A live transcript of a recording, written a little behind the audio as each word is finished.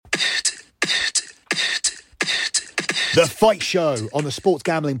The Fight Show on the Sports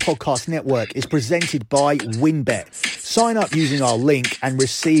Gambling Podcast Network is presented by WynnBET. Sign up using our link and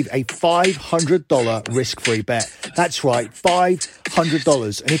receive a $500 risk-free bet. That's right,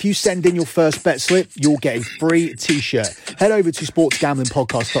 $500. And if you send in your first bet slip, you'll get a free t-shirt. Head over to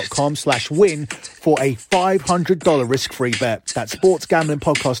sportsgamblingpodcast.com/win for a $500 risk-free bet. That's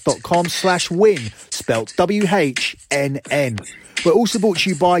sportsgamblingpodcast.com/win, spelled WHNN. We're also brought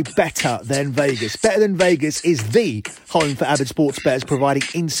to you by Better Than Vegas. Better Than Vegas is the home for avid sports bettors, providing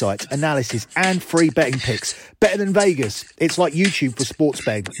insights, analysis, and free betting picks. Better Than Vegas, it's like YouTube for sports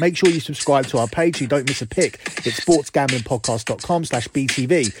betting. Make sure you subscribe to our page so you don't miss a pick. It's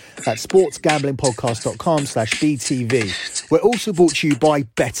sportsgamblingpodcast.com/BTV. That's sportsgamblingpodcast.com/BTV. We're also brought to you by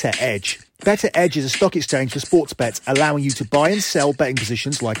Better Edge. Better Edge is a stock exchange for sports bets, allowing you to buy and sell betting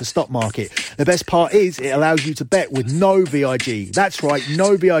positions like a stock market. The best part is it allows you to bet with no VIG. That's right,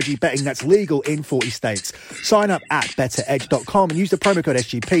 no VIG betting that's legal in 40 states. Sign up at betteredge.com and use the promo code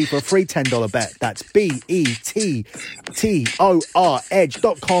SGP for a free $10 bet. That's BETTOR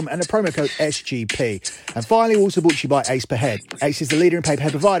edge.com and the promo code SGP. And finally, we're also brought to you by Ace Per Head. Ace is the leader in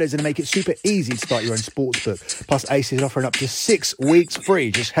pay-per-head providers and they make it super easy to start your own sportsbook. Plus, Ace is offering up to 6 weeks free.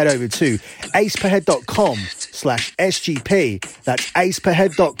 Just head over to aceperhead.com/SGP. That's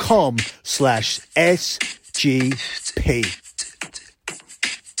aceperhead.com/SGP.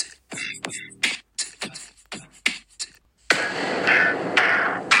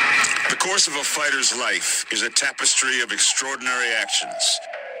 The course of a fighter's life is a tapestry of extraordinary actions.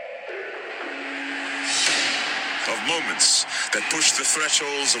 Of moments that push the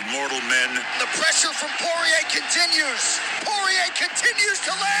thresholds of mortal men. The pressure from Poirier continues. Poirier continues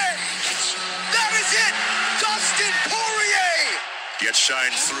to land. That is it. Dustin Poirier. Yet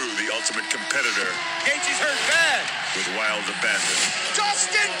shine through the ultimate competitor. Gaethje's hurt bad. With wild abandon.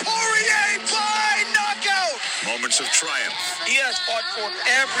 Dustin Poirier by knockout. Moments of triumph. He has fought for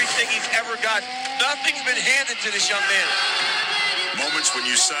everything he's ever got. Nothing's been handed to this young man. Moments when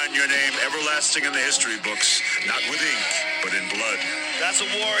you sign your name everlasting in the history books, not with ink, but in blood. That's a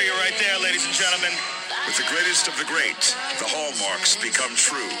warrior right there, ladies and gentlemen. With the greatest of the great, the hallmarks become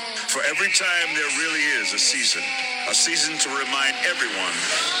true. For every time there really is a season to remind everyone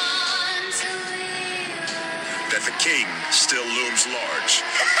that the king still looms large.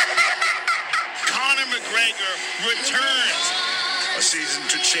 Conor McGregor returns. A season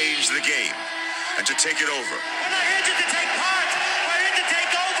to change the game and to take it over. We're not here to take part. We're here to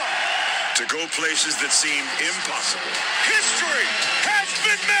take over. To go places that seemed impossible. History has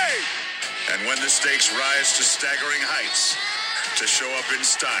been made. And when the stakes rise to staggering heights, to show up in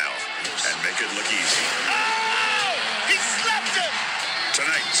style and make it look easy. Oh! He slapped him!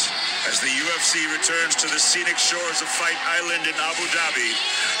 Tonight, as the UFC returns to the scenic shores of Fight Island in Abu Dhabi,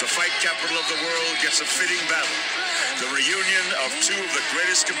 the fight capital of the world gets a fitting battle. The reunion of two of the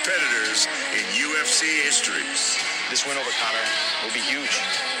greatest competitors in UFC history. This win over Conor will be huge.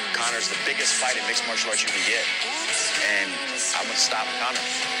 Conor's the biggest fight in mixed martial arts you can get. And I'm going to stop Conor.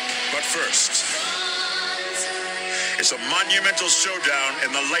 But first, it's a monumental showdown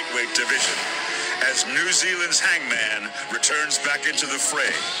in the lightweight division as New Zealand's Hangman returns back into the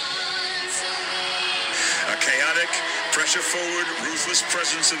fray. A chaotic, pressure-forward, ruthless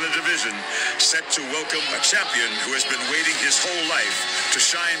presence in the division set to welcome a champion who has been waiting his whole life to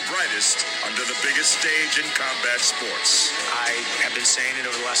shine brightest under the biggest stage in combat sports. I have been saying it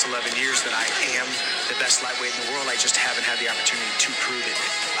over the last 11 years that I am the best lightweight in the world. I just haven't had the opportunity to prove it.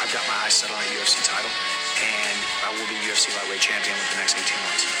 I've got my eyes set on a UFC title, and I will be UFC lightweight champion within the next 18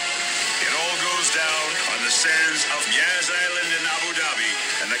 months. It all goes down on the sands of Yas Island in Abu Dhabi,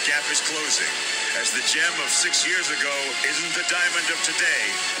 and the gap is closing, as the gem of 6 years ago isn't the diamond of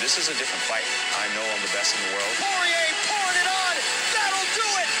today. This is a different fight. I know I'm the best in the world. Poirier pouring it on. That'll do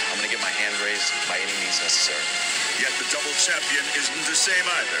it. I'm going to get my hand raised by any means necessary. Yet the double champion isn't the same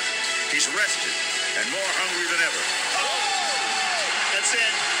either. He's rested and more hungry than ever. Oh! That's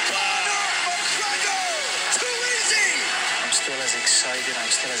it. Conor McGregor. Too easy. I'm still as excited,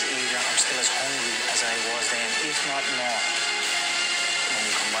 I'm still as eager, I'm still as hungry as I was then, if not more. When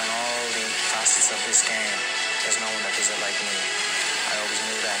you combine all the facets of this game, there's no one that does it like me. I always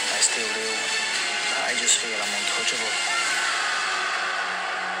knew that, I still do. I just feel I'm untouchable.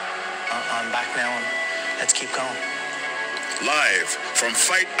 I'm back now, and let's keep going. Live from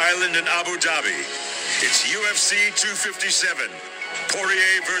Fight Island in Abu Dhabi, it's UFC 257,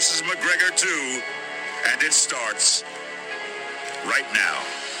 Poirier versus McGregor 2, and it starts right now.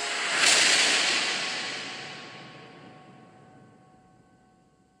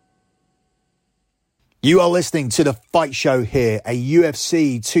 You are listening to The Fight Show here, a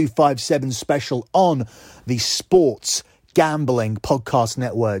UFC 257 special on the Sports Gambling Podcast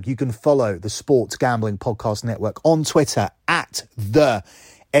Network. You can follow the Sports Gambling Podcast Network on Twitter at the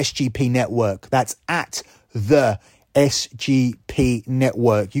SGP Network. That's at the SGP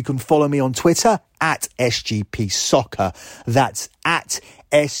Network. You can follow me on Twitter at SGP Soccer. That's at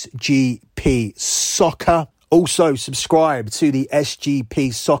SGP Soccer. Also, subscribe to the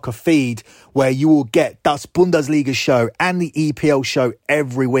SGP Soccer feed, where you will get Das Bundesliga show and the EPL show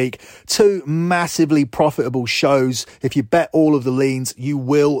every week. Two massively profitable shows. If you bet all of the leans, you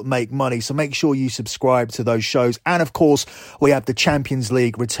will make money. So make sure you subscribe to those shows. And of course, we have the Champions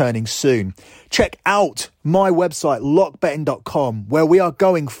League returning soon. Check out my website, lockbetting.com, where we are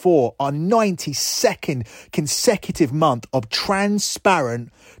going for our 92nd consecutive month of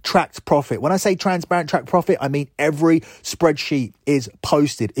transparent tracked profit. When I say transparent tracked profit, I mean every spreadsheet is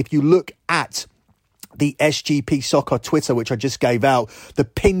posted. If you look at the SGP Soccer Twitter, which I just gave out, the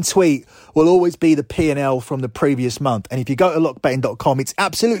pinned tweet will always be the P&L from the previous month. And if you go to lockbetting.com, it's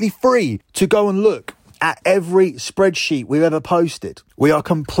absolutely free to go and look at every spreadsheet we've ever posted. We are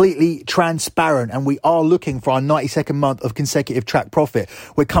completely transparent, and we are looking for our 92nd month of consecutive track profit.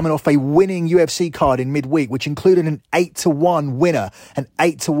 We're coming off a winning UFC card in midweek, which included an 8-1 winner, an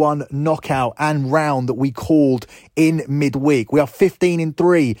 8-1 knockout and round that we called in midweek. We are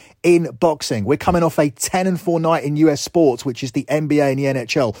 15-3 in boxing. We're coming off a 10-4 night in US sports, which is the NBA and the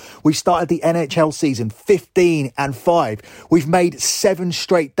NHL. We started the NHL season 15-5. We've made 7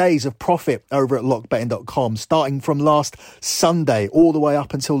 straight days of profit over at lockbetting.com, starting from last Sunday all the way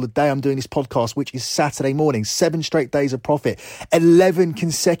up until the day I'm doing this podcast, which is Saturday morning. 7 straight days of profit, 11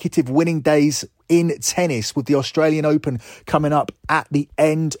 consecutive winning days in tennis, with the Australian Open coming up at the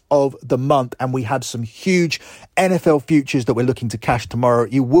end of the month. And we have some huge NFL futures that we're looking to cash tomorrow.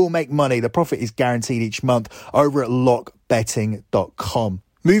 You will make money. The profit is guaranteed each month over at lockbetting.com.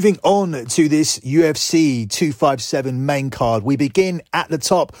 Moving on to this UFC 257 main card, we begin at the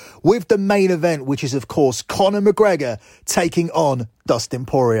top with the main event, which is, of course, Conor McGregor taking on Dustin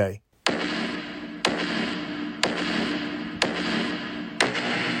Poirier.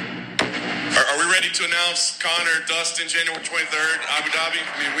 Are we ready to announce Conor, Dustin, January 23rd, Abu Dhabi?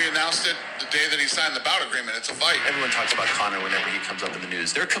 I mean, we announced it the day that he signed the bout agreement. It's a fight. Everyone talks about Conor whenever he comes up in the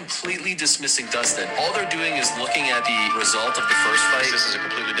news. They're completely dismissing Dustin. All they're doing is looking at the result of the first fight. This is a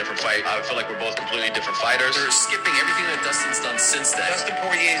completely different fight. I feel like we're both completely different fighters. They're skipping everything that Dustin's done since then. Dustin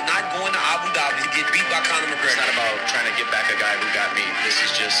Poirier is not going to Abu Dhabi to get beat by Conor McGregor. It's not about trying to get back a guy who got me. This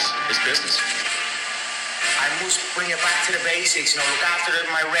is just his business. I must bring it back to the basics, look after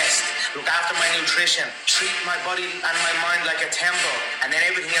my rest, look after my nutrition, treat my body and my mind like a temple, and then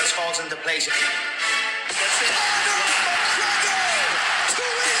everything else falls into place. I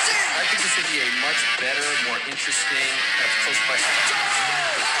think this would be a much better, more interesting, close fight.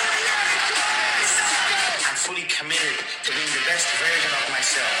 I'm fully committed to being the best version of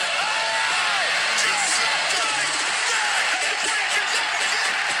myself.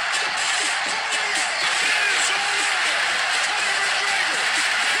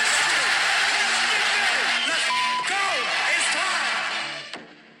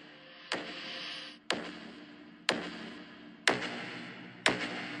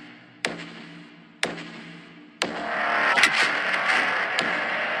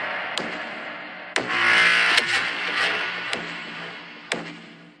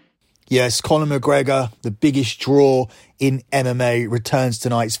 Yes, Conor McGregor, the biggest draw in MMA, returns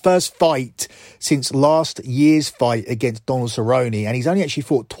tonight. His first fight since last year's fight against Donald Cerrone, and he's only actually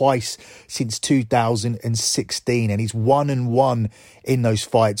fought twice since 2016, and he's 1-1 in those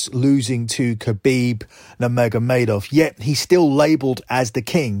fights, losing to Khabib Nurmagomedov. Yet he's still labelled as the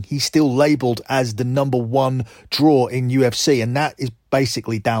king. He's still labelled as the number one draw in UFC, and that is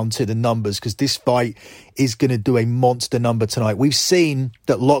basically down to the numbers, because this fight is going to do a monster number tonight. We've seen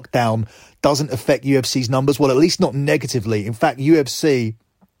that lockdown doesn't affect UFC's numbers, well, at least not negatively. In fact, UFC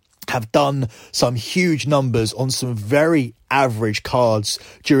have done some huge numbers on some very average cards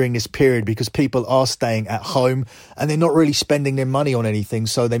during this period, because people are staying at home and they're not really spending their money on anything,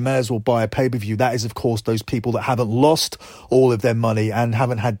 so they may as well buy a pay-per-view. That is, of course, those people that haven't lost all of their money and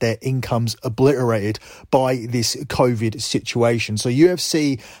haven't had their incomes obliterated by this COVID situation. So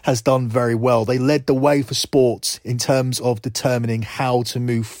UFC has done very well. They led the way for sports in terms of determining how to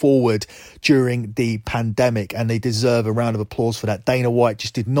move forward during the pandemic, and they deserve a round of applause for that. Dana White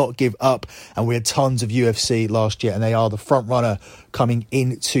just did not give up, and we had tons of UFC last year, and they are the front runner coming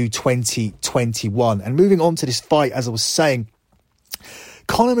into 2021. And moving on to this fight, as I was saying,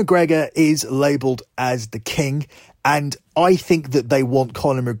 Conor McGregor is labelled as the king, And I think that they want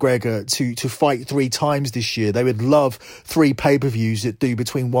Conor McGregor to fight 3 times this year. They would love 3 pay-per-views that do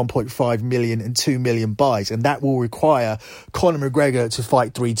between 1.5 million and 2 million buys. And that will require Conor McGregor to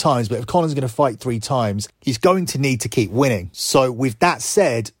fight 3 times. But if Conor's going to fight 3 times, he's going to need to keep winning. So with that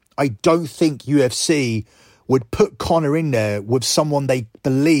said, I don't think UFC would put Conor in there with someone they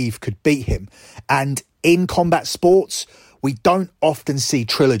believe could beat him. And in combat sports, we don't often see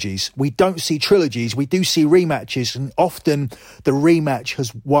trilogies. We do see rematches, and often the rematch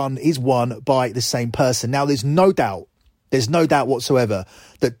is won by the same person. Now, there's no doubt whatsoever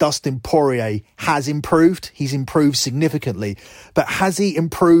that Dustin Poirier has improved. He's improved significantly. But has he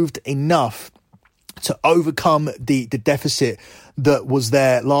improved enough to overcome the deficit that was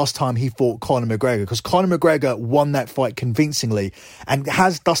there last time he fought Conor McGregor? Because Conor McGregor won that fight convincingly. And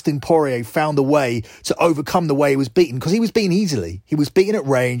has Dustin Poirier found a way to overcome the way he was beaten? Because he was beaten easily. He was beaten at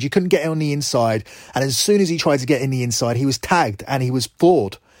range. He couldn't get on the inside. And as soon as he tried to get in the inside, he was tagged and he was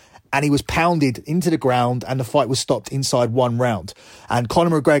floored. And he was pounded into the ground, and the fight was stopped inside 1 round. And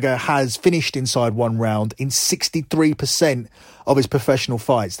Conor McGregor has finished inside 1 round in 63% of his professional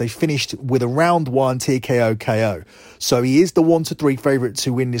fights. They finished with a round 1 TKO KO. So he is the 1-3 favourite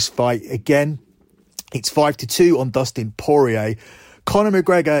to win this fight. Again, it's 5-2 on Dustin Poirier. Conor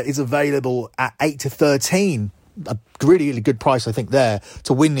McGregor is available at 8-13. A really, really good price, I think, there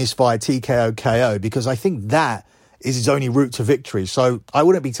to win this fight TKO KO, because I think that is his only route to victory. So I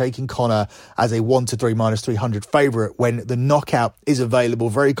wouldn't be taking Conor as a 1-3 minus 300 favourite when the knockout is available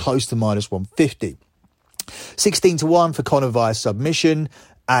very close to minus 150. 16-1 for Conor via submission,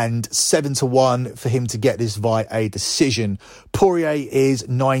 and 7-1 for him to get this via a decision. Poirier is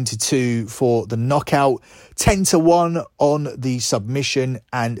 9-2 for the knockout, 10-1 on the submission,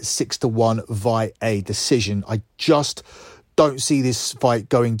 and 6-1 via a decision. I just don't see this fight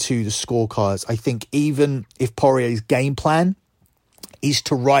going to the scorecards. I think even if Poirier's game plan is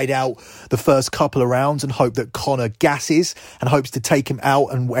to ride out the first couple of rounds and hope that Conor gasses and hopes to take him out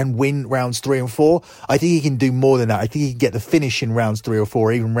and win rounds 3 and 4, I think he can do more than that. I think he can get the finish in rounds 3 or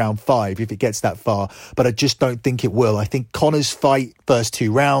 4, even round 5 if it gets that far. But I just don't think it will. I think Conor's fight, first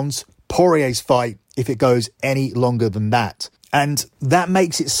 2 rounds. Poirier's fight, if it goes any longer than that. And that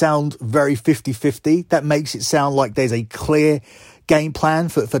makes it sound very 50-50. That makes it sound like there's a clear game plan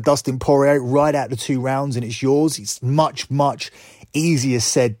for Dustin Poirier right out the 2 rounds and it's yours. It's much, much easier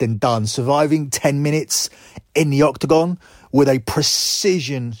said than done. Surviving 10 minutes in the octagon with a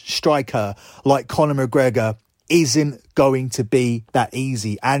precision striker like Conor McGregor isn't going to be that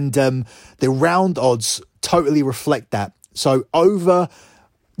easy. And the round odds totally reflect that. So over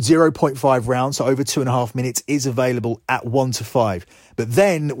 0.5 rounds, so over 2.5 minutes, is available at 1-5. But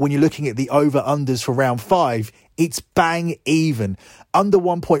then when you're looking at the over-unders for round 5, it's bang even. Under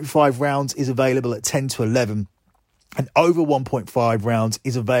 1.5 rounds is available at 10-11. And over 1.5 rounds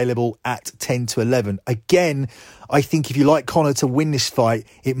is available at 10-11. Again, I think if you like Conor to win this fight,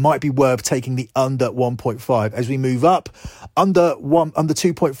 it might be worth taking the under 1.5. As we move up, under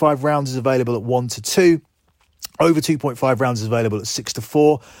 2.5 rounds is available at 1-2. Over 2.5 rounds is available at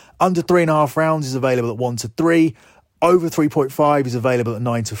 6-4. Under 3.5 rounds is available at 1-3. Over 3.5 is available at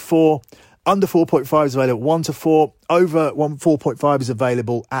 9-4. Under 4.5 is available at 1-4. Over 4.5 is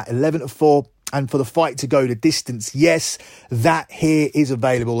available at 11-4. And for the fight to go the distance, yes, that here is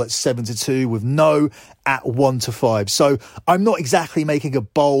available at 7-2 with no at 1-5. So I'm not exactly making a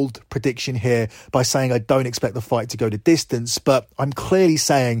bold prediction here by saying I don't expect the fight to go the distance, but I'm clearly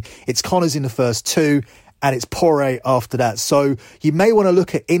saying it's Conor's in the first 2 and it's Poirier after that. So you may want to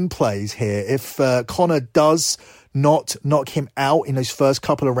look at in-plays here. If Conor does not knock him out in those first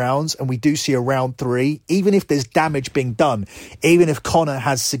couple of rounds and we do see a round 3, even if there's damage being done, even if Conor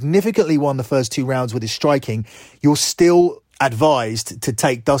has significantly won the first 2 rounds with his striking, you're still advised to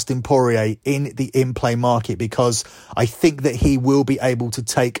take Dustin Poirier in the in-play market because I think that he will be able to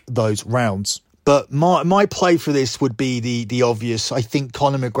take those rounds. But my play for this would be the obvious. I think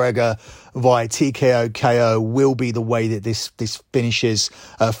Conor McGregor via TKO KO will be the way that this finishes.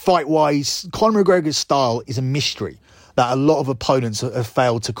 Fight-wise, Conor McGregor's style is a mystery that a lot of opponents have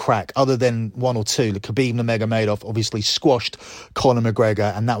failed to crack, other than 1 or 2. Khabib Nurmagomedov obviously squashed Conor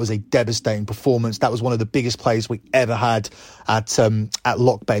McGregor, and that was a devastating performance. That was one of the biggest plays we ever had at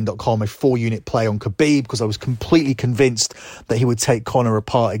lockbetting.com, a 4-unit play on Khabib, because I was completely convinced that he would take Conor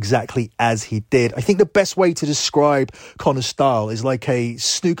apart exactly as he did. I think the best way to describe Conor's style is like a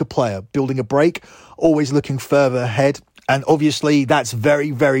snooker player building a break, always looking further ahead. And obviously that's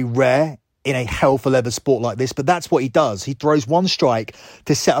very, very rare in a hell for leather sport like this, but that's what he does. He throws one strike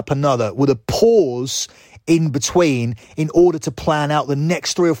to set up another with a pause in between in order to plan out the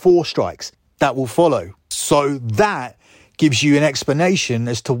next 3 or 4 strikes. that will follow. So that gives you an explanation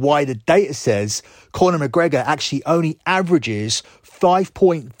as to why the data says Conor McGregor actually only averages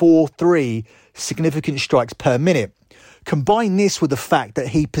 5.43 significant strikes per minute. Combine this with the fact that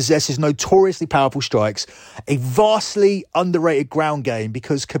he possesses notoriously powerful strikes, a vastly underrated ground game,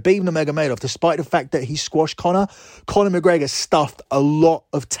 because Khabib Nurmagomedov, despite the fact that he squashed Conor McGregor stuffed a lot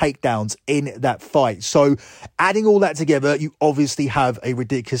of takedowns in that fight. So adding all that together, you obviously have a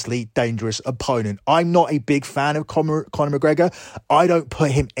ridiculously dangerous opponent. I'm not a big fan of Conor McGregor. I don't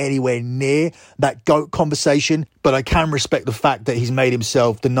put him anywhere near that GOAT conversation, but I can respect the fact that he's made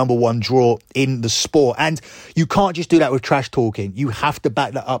himself the number one draw in the sport. And you can't just do that with trash talking. You have to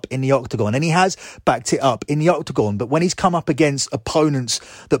back that up in the octagon. And he has backed it up in the octagon. But when he's come up against opponents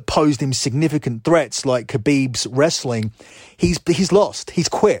that posed him significant threats like Khabib's wrestling, he's lost. He's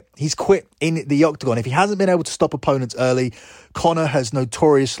quit. He's quit in the octagon. If he hasn't been able to stop opponents early, Conor has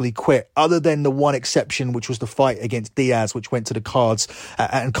notoriously quit, other than the one exception, which was the fight against Diaz, which went to the cards,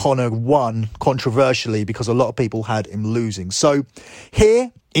 and Conor won controversially because a lot of people had him losing. So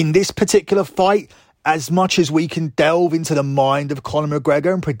here, in this particular fight, as much as we can delve into the mind of Conor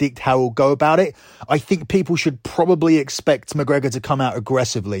McGregor and predict how he'll go about it, I think people should probably expect McGregor to come out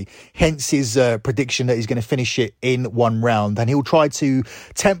aggressively. Hence his prediction that he's going to finish it in one round. And he'll try to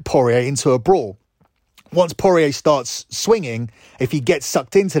tempt Poirier into a brawl. Once Poirier starts swinging, if he gets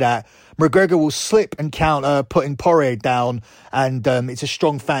sucked into that, McGregor will slip and counter, putting Poirier down, and it's a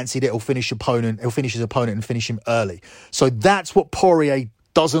strong fancy that he'll finish his opponent and finish him early. So that's what Poirier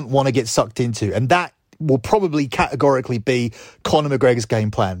doesn't want to get sucked into, and that will probably categorically be Conor McGregor's game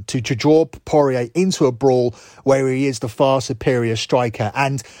plan, to draw Poirier into a brawl where he is the far superior striker.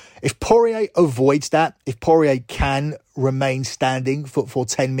 And if Poirier avoids that, if Poirier can remain standing for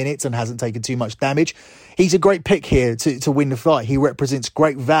 10 minutes and hasn't taken too much damage, he's a great pick here to win the fight. He represents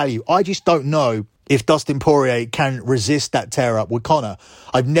great value. I just don't know if Dustin Poirier can resist that tear-up with Conor.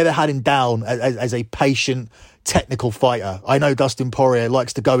 I've never had him down as a patient, technical fighter. I know Dustin Poirier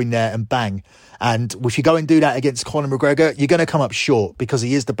likes to go in there and bang. And if you go and do that against Conor McGregor, you're going to come up short, because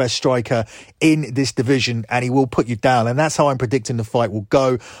he is the best striker in this division and he will put you down. And that's how I'm predicting the fight will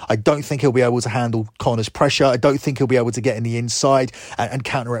go. I don't think he'll be able to handle Conor's pressure. I don't think he'll be able to get in the inside and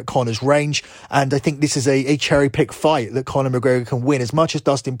counter at Conor's range. And I think this is a cherry-pick fight that Conor McGregor can win. As much as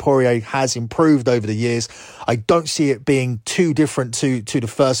Dustin Poirier has improved over the years, I don't see it being too different to the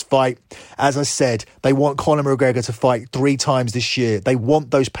first fight. As I said, they want Conor McGregor to fight 3 times this year. They want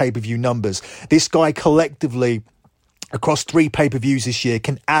those pay-per-view numbers. This guy collectively, across 3 pay-per-views this year,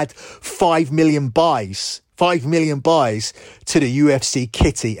 can add 5 million buys. 5 million buys to the UFC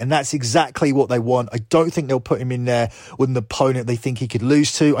kitty, and that's exactly what they want. I don't think they'll put him in there with an opponent they think he could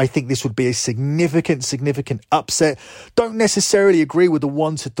lose to. I think this would be a significant upset. Don't necessarily agree with the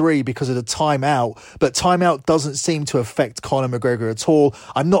 1-3 because of the timeout, but timeout doesn't seem to affect Conor McGregor at all.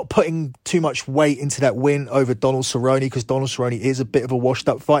 I'm not putting too much weight into that win over Donald Cerrone, because Donald Cerrone is a bit of a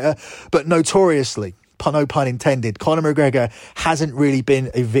washed-up fighter, but notoriously, no pun intended, Conor McGregor hasn't really been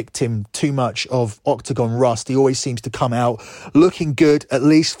a victim too much of octagon rust. He always seems to come out looking good, at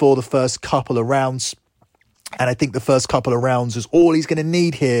least for the first couple of rounds. And I think the first couple of rounds is all he's going to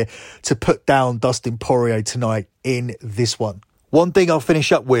need here to put down Dustin Poirier tonight in this one. One thing I'll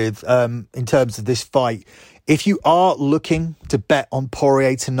finish up with in terms of this fight, if you are looking to bet on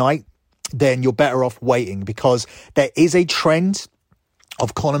Poirier tonight, then you're better off waiting, because there is a trend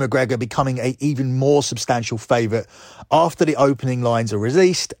of Conor McGregor becoming a even more substantial favourite after the opening lines are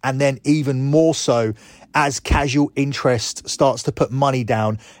released, and then even more so as casual interest starts to put money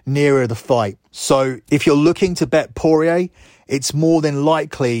down nearer the fight. So if you're looking to bet Poirier, it's more than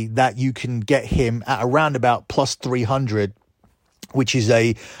likely that you can get him at around about plus 300, which is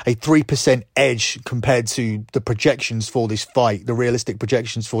a 3% edge compared to the projections for this fight, the realistic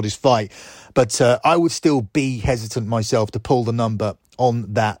projections for this fight. But I would still be hesitant myself to pull the number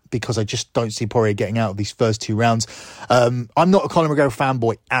on that, because I just don't see Poirier getting out of these first 2 rounds. I'm not a Conor McGregor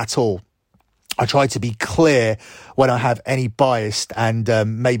fanboy at all. I try to be clear when I have any bias and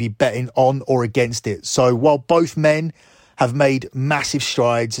maybe betting on or against it. So while both men have made massive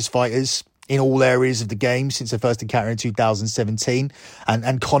strides as fighters in all areas of the game since their first encounter in 2017,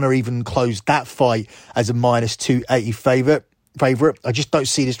 and Conor even closed that fight as a minus 280 favourite, I just don't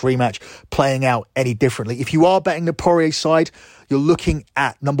see this rematch playing out any differently. If you are betting the Poirier side, you're looking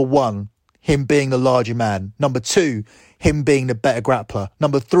at, number 1, him being the larger man. Number 2, him being the better grappler.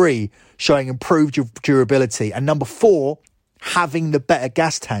 Number 3, showing improved durability. And number 4, having the better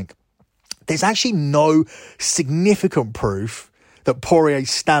gas tank. There's actually no significant proof that Poirier's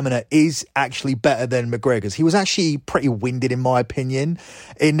stamina is actually better than McGregor's. He was actually pretty winded, in my opinion,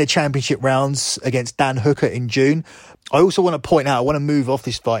 in the championship rounds against Dan Hooker in June. I also want to point out, I want to move off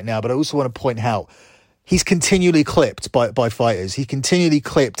this fight now, but I also want to point out he's continually clipped by fighters. He's continually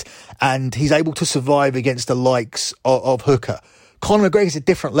clipped, and he's able to survive against the likes of Hooker. Conor McGregor's a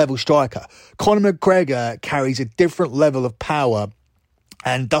different level striker. Conor McGregor carries a different level of power,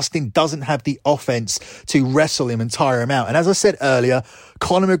 and Dustin doesn't have the offense to wrestle him and tire him out. And as I said earlier,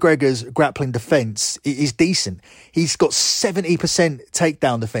 Conor McGregor's grappling defense is decent. He's got 70%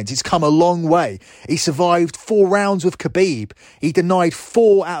 takedown defense. He's come a long way. He survived 4 rounds with Khabib. He denied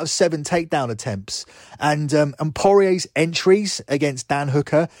 4 out of 7 takedown attempts. And Poirier's entries against Dan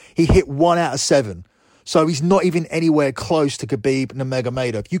Hooker, he hit 1 out of 7. So he's not even anywhere close to Khabib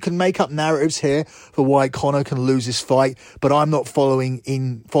Nurmagomedov. You can make up narratives here for why Conor can lose this fight, but I'm not following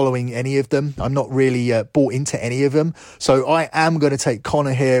any of them. I'm not really bought into any of them. So I am going to take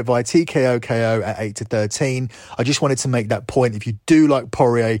Conor here via TKO KO at 8-13. I just wanted to make that point. If you do like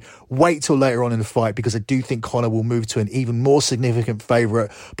Poirier, wait till later on in the fight, because I do think Conor will move to an even more significant favourite,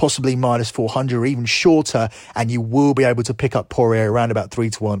 possibly minus 400 or even shorter, and you will be able to pick up Poirier around about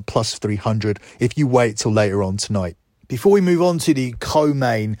 3-1 plus 300 if you wait till later on tonight. Before we move on to the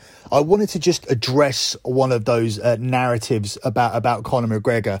co-main, I wanted to just address one of those narratives about Conor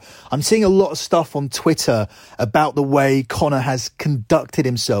McGregor. I'm seeing a lot of stuff on Twitter about the way Conor has conducted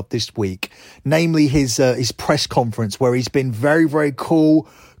himself this week, namely his press conference, where he's been very, very cool,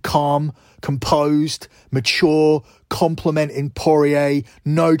 calm, composed, mature, complimenting Poirier,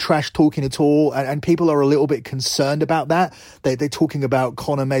 no trash talking at all, and people are a little bit concerned about that. They're talking about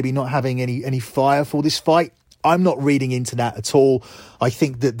Conor maybe not having any fire for this fight. I'm not reading into that at all. I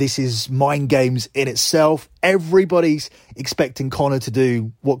think that this is mind games in itself. Everybody's expecting Conor to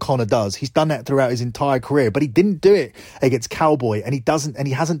do what Conor does. He's done that throughout his entire career, but he didn't do it against Cowboy, and he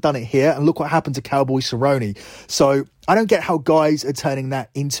hasn't done it here. And look what happened to Cowboy Cerrone. So I don't get how guys are turning that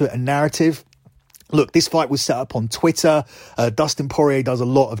into a narrative. Look, this fight was set up on Twitter. Dustin Poirier does a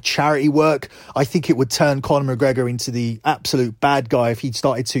lot of charity work. I think it would turn Conor McGregor into the absolute bad guy if he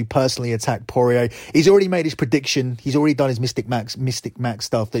started to personally attack Poirier. He's already made his prediction. He's already done his Mystic Max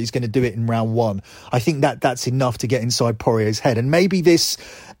stuff that he's going to do it in round 1. I think that's enough to get inside Poirier's head. And maybe this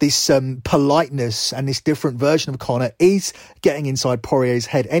politeness and this different version of Conor is getting inside Poirier's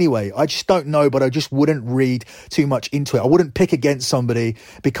head anyway. I just don't know, but I just wouldn't read too much into it. I wouldn't pick against somebody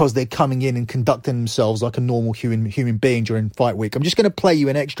because they're coming in and conducting themselves like a normal human being during fight week. I'm just going to play you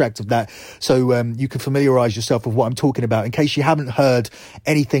an extract of that so you can familiarise yourself with what I'm talking about. In case you haven't heard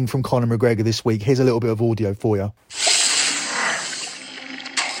anything from Conor McGregor this week, here's a little bit of audio for you.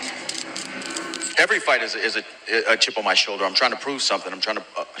 Every fight is a chip on my shoulder. I'm trying to prove something.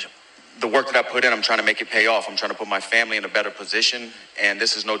 The work that I put in, I'm trying to make it pay off. I'm trying to put my family in a better position, and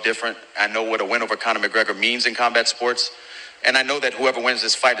this is no different. I know what a win over Conor McGregor means in combat sports, and I know that whoever wins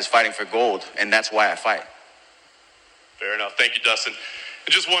this fight is fighting for gold, and that's why I fight. Fair enough. Thank you, Dustin.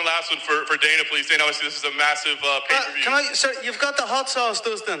 And just one last one for Dana, please. Dana, obviously this is a massive pay-per-view. Sir, you've got the hot sauce,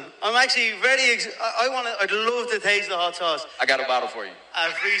 Dustin. I'm actually I'd love to taste the hot sauce. I got a bottle for you. I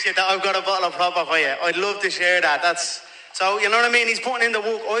appreciate that. I've got a bottle of proper for you. I'd love to share that. So, you know what I mean? He's putting in the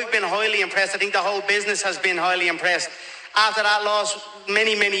work. I've been highly impressed. I think the whole business has been highly impressed. After that loss,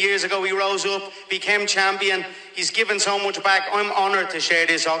 many, many years ago, he rose up, became champion. He's given so much back. I'm honoured to share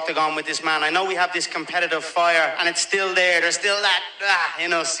this octagon with this man. I know we have this competitive fire, and it's still there. There's still that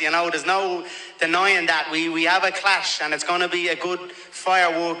in us, you know. There's no denying that. We have a clash, and it's going to be a good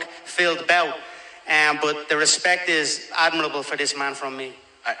firework-filled bout. But the respect is admirable for this man from me.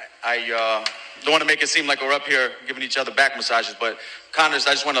 I don't want to make it seem like we're up here giving each other back massages, but I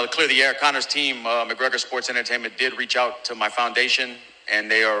just want to clear the air. Conor's team, McGregor Sports Entertainment, did reach out to my foundation,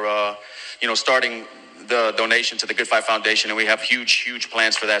 and they are, starting the donation to the Good Fight Foundation, and we have huge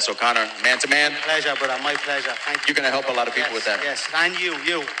plans for that. So, Conor, man to man. Pleasure, brother. My pleasure. Thank you. You're going to help a lot of people with that. Yes, and you.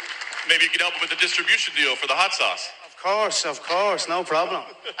 Maybe you can help him with the distribution deal for the hot sauce. Of course, no problem.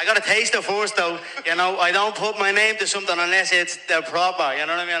 I got to taste it first, though. You know, I don't put my name to something unless it's the proper, you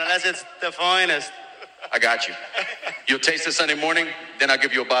know what I mean? Unless it's the finest. I got you. You'll taste it Sunday morning, then I'll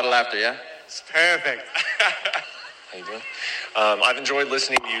give you a bottle after, yeah? It's perfect. How you doing? I've enjoyed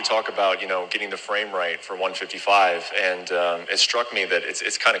listening to you talk about, getting the frame right for 155, and it struck me that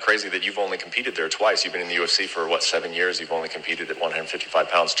it's kind of crazy that you've only competed there twice. You've been in the UFC for, 7 years? You've only competed at 155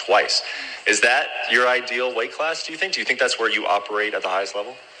 pounds twice. Is that your ideal weight class, do you think? Do you think that's where you operate at the highest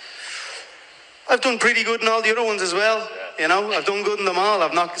level? I've done pretty good in all the other ones as well. You know, I've done good in them all.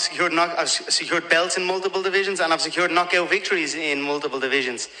 I've secured belts in multiple divisions, and I've secured knockout victories in multiple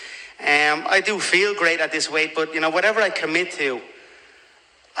divisions. I do feel great at this weight, but, whatever I commit to,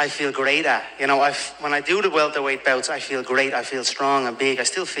 I feel great at. When I do the welterweight bouts, I feel great. I feel strong and big. I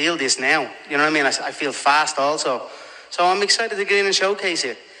still feel this now. You know what I mean? I feel fast also. So I'm excited to get in and showcase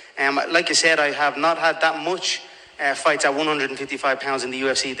it. Like I said, I have not had that much fights at 155 pounds in the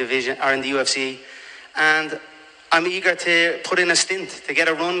UFC division, or in the UFC. And I'm eager to put in a stint, to get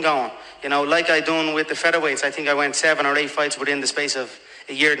a run going. Like I done with the featherweights. I think I went 7 or 8 fights within the space of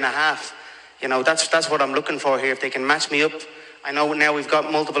a year and a half. That's what I'm looking for here. If they can match me up. I know now we've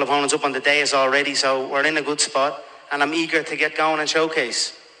got multiple opponents up on the dais already, so we're in a good spot. And I'm eager to get going and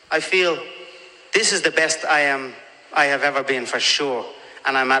showcase. I feel this is the best I have ever been, for sure.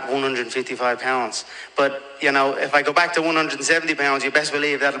 And I'm at 155 pounds. But, if I go back to 170 pounds, you best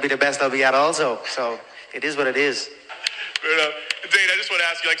believe that'll be the best I'll be at also. So it is what it is. Fair enough. Dane, I just want to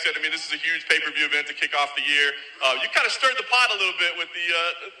ask you, like I said, this is a huge pay-per-view event to kick off the year. You kind of stirred the pot a little bit with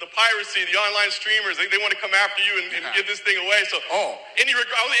the piracy, the online streamers. They want to come after you and give this thing away. So, any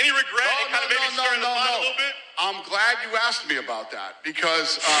regret in kind of maybe stirring the pot a little bit? I'm glad you asked me about that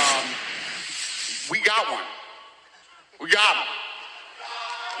because we got one. We got him.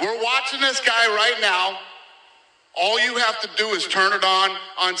 We're watching this guy right now. All you have to do is turn it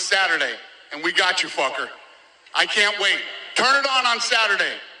on Saturday, and we got you, fucker. I can't wait. Turn it on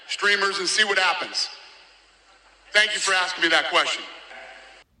Saturday, streamers, and see what happens. Thank you for asking me that question.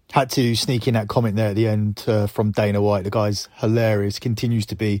 Had to sneak in that comment there at the end from Dana White. The guy's hilarious, continues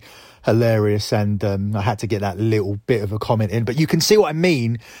to be hilarious, and I had to get that little bit of a comment in. But you can see what I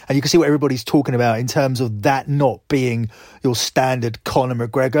mean, and you can see what everybody's talking about in terms of that not being your standard Conor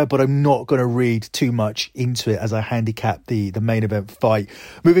McGregor, but I'm not going to read too much into it as I handicap the main event fight.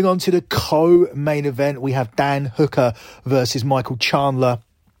 Moving on to the co-main event, we have Dan Hooker versus Michael Chandler,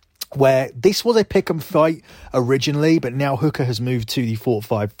 where this was a pick'em fight originally, but now Hooker has moved to the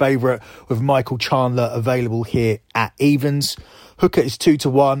 4-5 favourite, with Michael Chandler available here at evens. Hooker is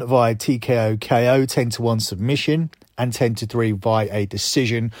 2-1 via TKO KO, 10-1 submission, and 10-3 via a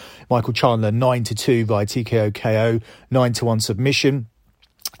decision. Michael Chandler 9-2 via TKO KO, 9-1 submission,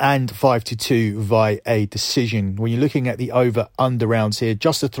 and 5-2 via a decision. When you're looking at the over-under rounds here,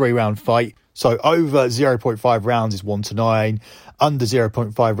 just a 3-round fight. So over 0.5 rounds is 1-9. Under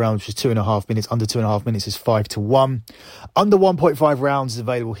 0.5 rounds, which is 2.5 minutes. Under 2.5 minutes is 5-1. Under 1.5 rounds is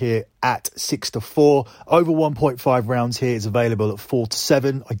available here at 6-4. Over 1.5 rounds here is available at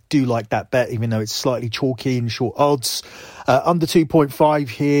 4-7. I do like that bet, even though it's slightly chalky and short odds. Under 2.5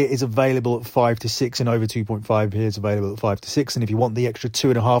 here is available at 5-6, and over 2.5 here is available at 5-6. And if you want the extra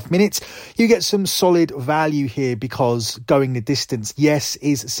 2.5 minutes, you get some solid value here, because going the distance, yes,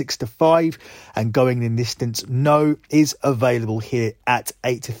 is 6-5, and going the distance, no, is available here at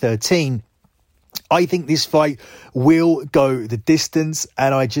 8-13. I think this fight will go the distance,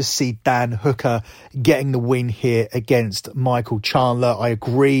 and I just see Dan Hooker getting the win here against Michael Chandler. I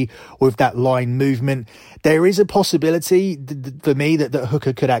agree with that line movement. There is a possibility for me that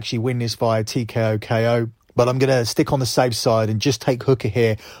Hooker could actually win this via TKO KO, but I'm going to stick on the safe side and just take Hooker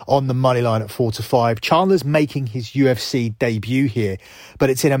here on the money line at 4-5. Chandler's making his UFC debut here, but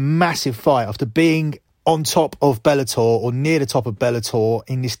it's in a massive fight after being on top of Bellator, or near the top of Bellator,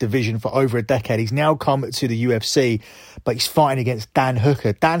 in this division for over a decade. He's now come to the UFC, but he's fighting against Dan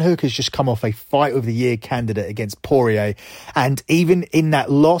Hooker. Dan Hooker's just come off a Fight of the Year candidate against Poirier, and even in that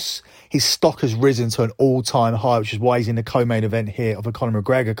loss, his stock has risen to an all-time high, which is why he's in the co-main event here of a Conor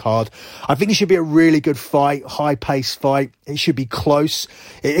McGregor card. I think it should be a really good fight, high-paced fight. It should be close.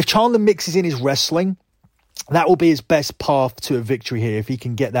 If Chandler mixes in his wrestling, that will be his best path to a victory here, if he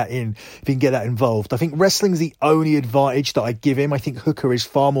can get that in, if he can get that involved. I think wrestling's the only advantage that I give him. I think Hooker is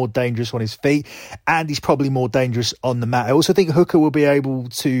far more dangerous on his feet, and he's probably more dangerous on the mat. I also think Hooker will be able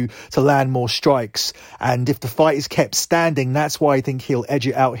to land more strikes, and if the fight is kept standing, that's why I think he'll edge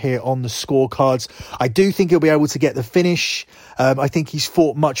it out here on the scorecards. I do think he'll be able to get the finish. I think he's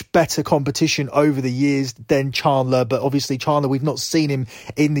fought much better competition over the years than Chandler, but obviously Chandler, we've not seen him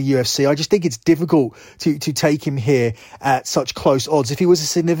in the UFC. I just think it's difficult to take him here at such close odds. If he was a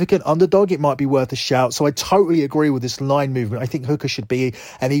significant underdog, it might be worth a shout. So I totally agree with this line movement. I think Hooker should be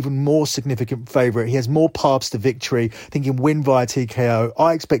an even more significant favourite. He has more paths to victory. I think he can win via TKO.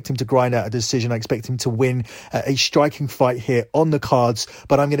 I expect him to grind out a decision. I expect him to win a striking fight here on the cards,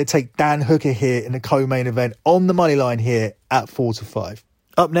 but I'm going to take Dan Hooker here in the co-main event on the money line here at 4-5.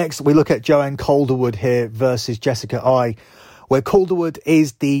 Up next, we look at Joanne Calderwood here versus Jessica Eye, where Calderwood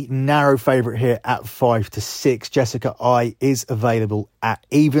is the narrow favourite here at 5-6. Jessica Eye is available at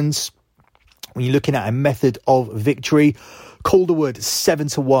evens. When you're looking at a method of victory, Calderwood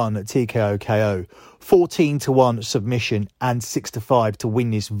 7-1 at TKO KO, 14-1 submission, and 6-5 to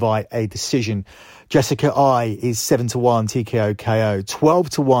win this via a decision. Jessica Eye is 7-1 TKO KO,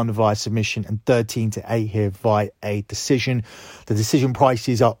 12-1 via submission, and 13-8 here via a decision. The decision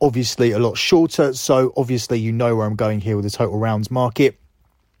prices are obviously a lot shorter, so obviously you know where I'm going here with the total rounds market.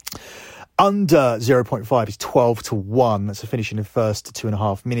 Under 0.5 is 12-1. That's a finish in the first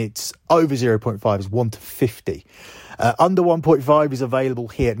 2.5 minutes. Over 0.5 is 1-50. Under 1.5 is available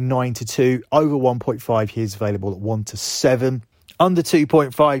here at 9-2. Over 1.5 here is available at 1-7. Under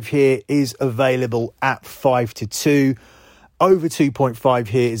 2.5 here is available at 5-2. Over 2.5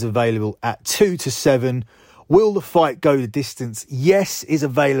 here is available at 2-7. Will the fight go the distance? Yes is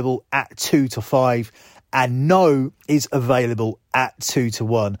available at 2-5. And no is available at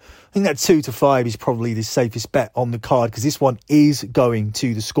 2-1. I think that 2-5 is probably the safest bet on the card because this one is going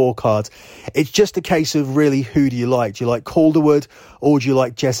to the scorecard. It's just a case of really who do you like? Do you like Calderwood or do you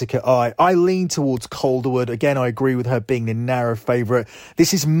like Jessica Eye? I lean towards Calderwood. Again, I agree with her being the narrow favourite.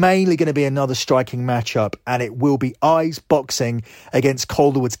 This is mainly going to be another striking matchup and it will be Eye's boxing against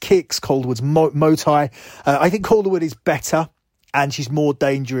Calderwood's kicks, Calderwood's Muay Thai. I think Calderwood is better and she's more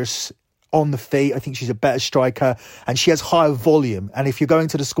dangerous on the feet. I think she's a better striker and she has higher volume. And if you're going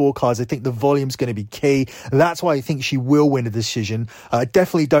to the scorecards, I think the volume's going to be key. That's why I think she will win a decision. I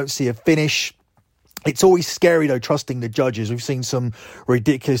definitely don't see a finish. It's always scary, though, trusting the judges. We've seen some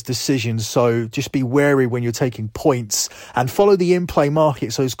ridiculous decisions, so just be wary when you're taking points and follow the in-play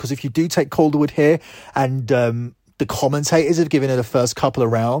market. So, because if you do take Calderwood here and the commentators have given her the first couple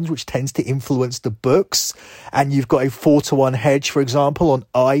of rounds, which tends to influence the books, and you've got a 4-1 hedge, for example, on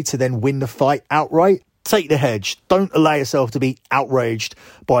Eye to then win the fight outright, take the hedge. Don't allow yourself to be outraged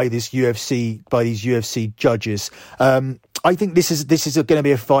by these UFC judges. I think this is going to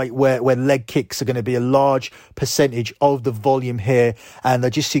be a fight where leg kicks are going to be a large percentage of the volume here, and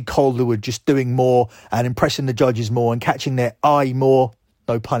I just see Calderwood just doing more and impressing the judges more and catching their eye more.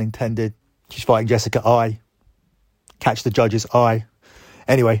 No pun intended. She's fighting Jessica Eye. Catch the judge's eye.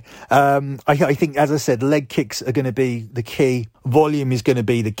 Anyway, I think, as I said, leg kicks are going to be the key. Volume is going to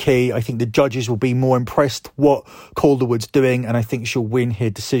be the key. I think the judges will be more impressed what Calderwood's doing, and I think she'll win a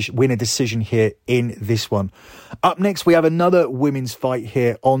decision here in this one. Up next, we have another women's fight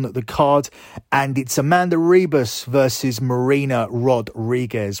here on the card, and it's Amanda Ribas versus Marina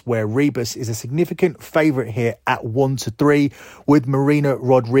Rodriguez, where Ribas is a significant favourite here at 1-3, with Marina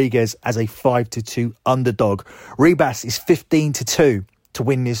Rodriguez as a 5-2 underdog. Ribas is 15-2. to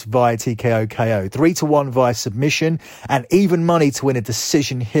win this via TKO KO. 3-1 via submission and even money to win a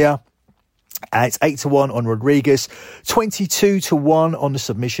decision here. And it's 8-1 on Rodriguez, 22-1 on the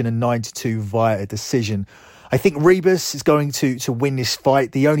submission and 9-2 via a decision. I think Ribas is going to win this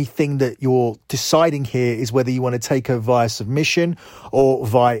fight. The only thing that you're deciding here is whether you want to take her via submission or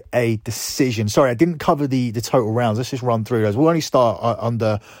via a decision. Sorry, I didn't cover the total rounds. Let's just run through those. We'll only start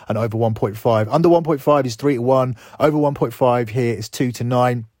under and over 1.5. Under 1.5 is 3-1. Over 1.5 here is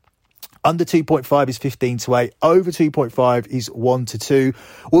 2-9. Under 2.5 is 15-8. Over 2.5 is 1-2.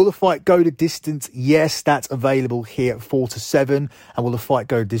 Will the fight go the distance? Yes, that's available here at 4-7. And will the fight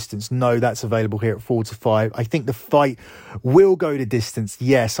go distance? No, that's available here at 4-5. I think the fight will go the distance.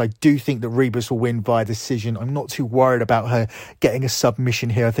 Yes, I do think that Ribas will win via decision. I'm not too worried about her getting a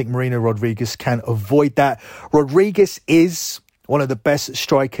submission here. I think Marina Rodriguez can avoid that. Rodriguez is one of the best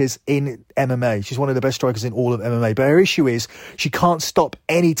strikers in MMA. She's one of the best strikers in all of MMA. But her issue is she can't stop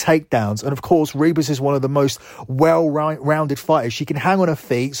any takedowns. And of course, Ribas is one of the most well-rounded fighters. She can hang on her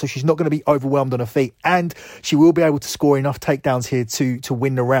feet, so she's not going to be overwhelmed on her feet. And she will be able to score enough takedowns here to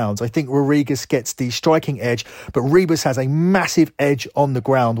win the rounds. I think Rodriguez gets the striking edge, but Ribas has a massive edge on the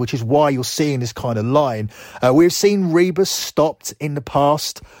ground, which is why you're seeing this kind of line. We've seen Ribas stopped in the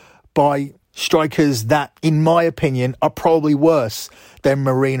past by strikers that, in my opinion, are probably worse than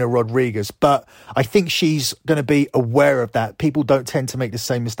Marina Rodriguez. But I think she's going to be aware of that. People don't tend to make the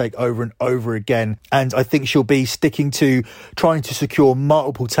same mistake over and over again. And I think she'll be sticking to trying to secure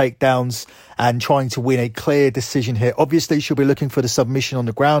multiple takedowns and trying to win a clear decision here. Obviously, she'll be looking for the submission on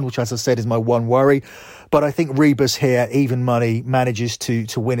the ground, which, as I said, is my one worry. But I think Ribas here, even money, manages to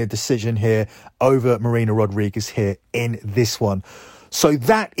win a decision here over Marina Rodriguez here in this one. So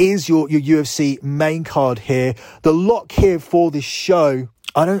that is your UFC main card here. The lock here for this show,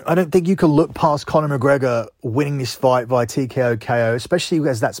 I don't think you can look past Conor McGregor winning this fight via TKO KO, especially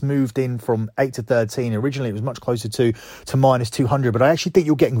as that's moved in from 8-13. Originally, it was much closer to minus 200, but I actually think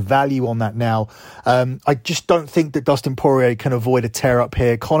you're getting value on that now. I just don't think that Dustin Poirier can avoid a tear up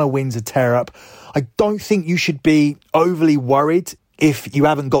here. Conor wins a tear up. I don't think you should be overly worried if you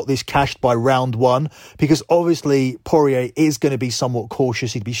haven't got this cashed by round one, because obviously Poirier is going to be somewhat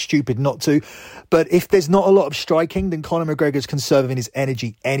cautious. He'd be stupid not to. But if there's not a lot of striking, then Conor McGregor's conserving his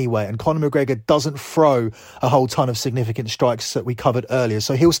energy anyway. And Conor McGregor doesn't throw a whole ton of significant strikes that we covered earlier.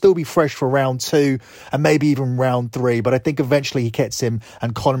 So he'll still be fresh for round 2 and maybe even round 3. But I think eventually he gets him,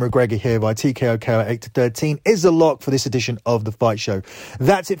 and Conor McGregor here by TKO KO 8-13 is the lock for this edition of The Fight Show.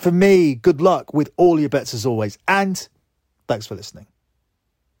 That's it for me. Good luck with all your bets as always. And thanks for listening.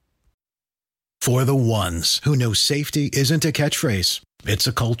 For the ones who know safety isn't a catchphrase, it's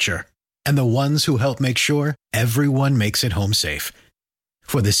a culture. And the ones who help make sure everyone makes it home safe.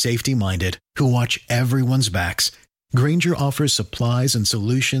 For the safety-minded who watch everyone's backs, Grainger offers supplies and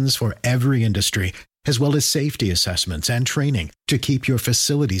solutions for every industry, as well as safety assessments and training to keep your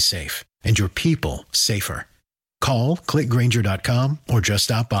facilities safe and your people safer. Call, click Grainger.com, or just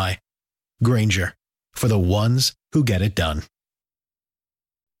stop by. Grainger, for the ones who get it done.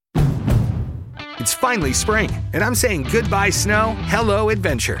 It's finally spring, and I'm saying goodbye snow, hello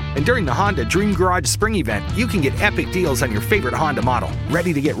adventure. And during the Honda Dream Garage Spring Event, you can get epic deals on your favorite Honda model.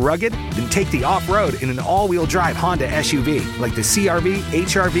 Ready to get rugged? Then take the off-road in an all-wheel drive Honda SUV, like the CR-V,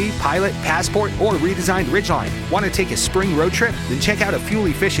 HR-V, Pilot, Passport, or redesigned Ridgeline. Want to take a spring road trip? Then check out a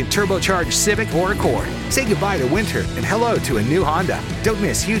fuel-efficient turbocharged Civic or Accord. Say goodbye to winter and hello to a new Honda. Don't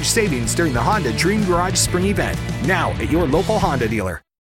miss huge savings during the Honda Dream Garage Spring Event. Now at your local Honda dealer.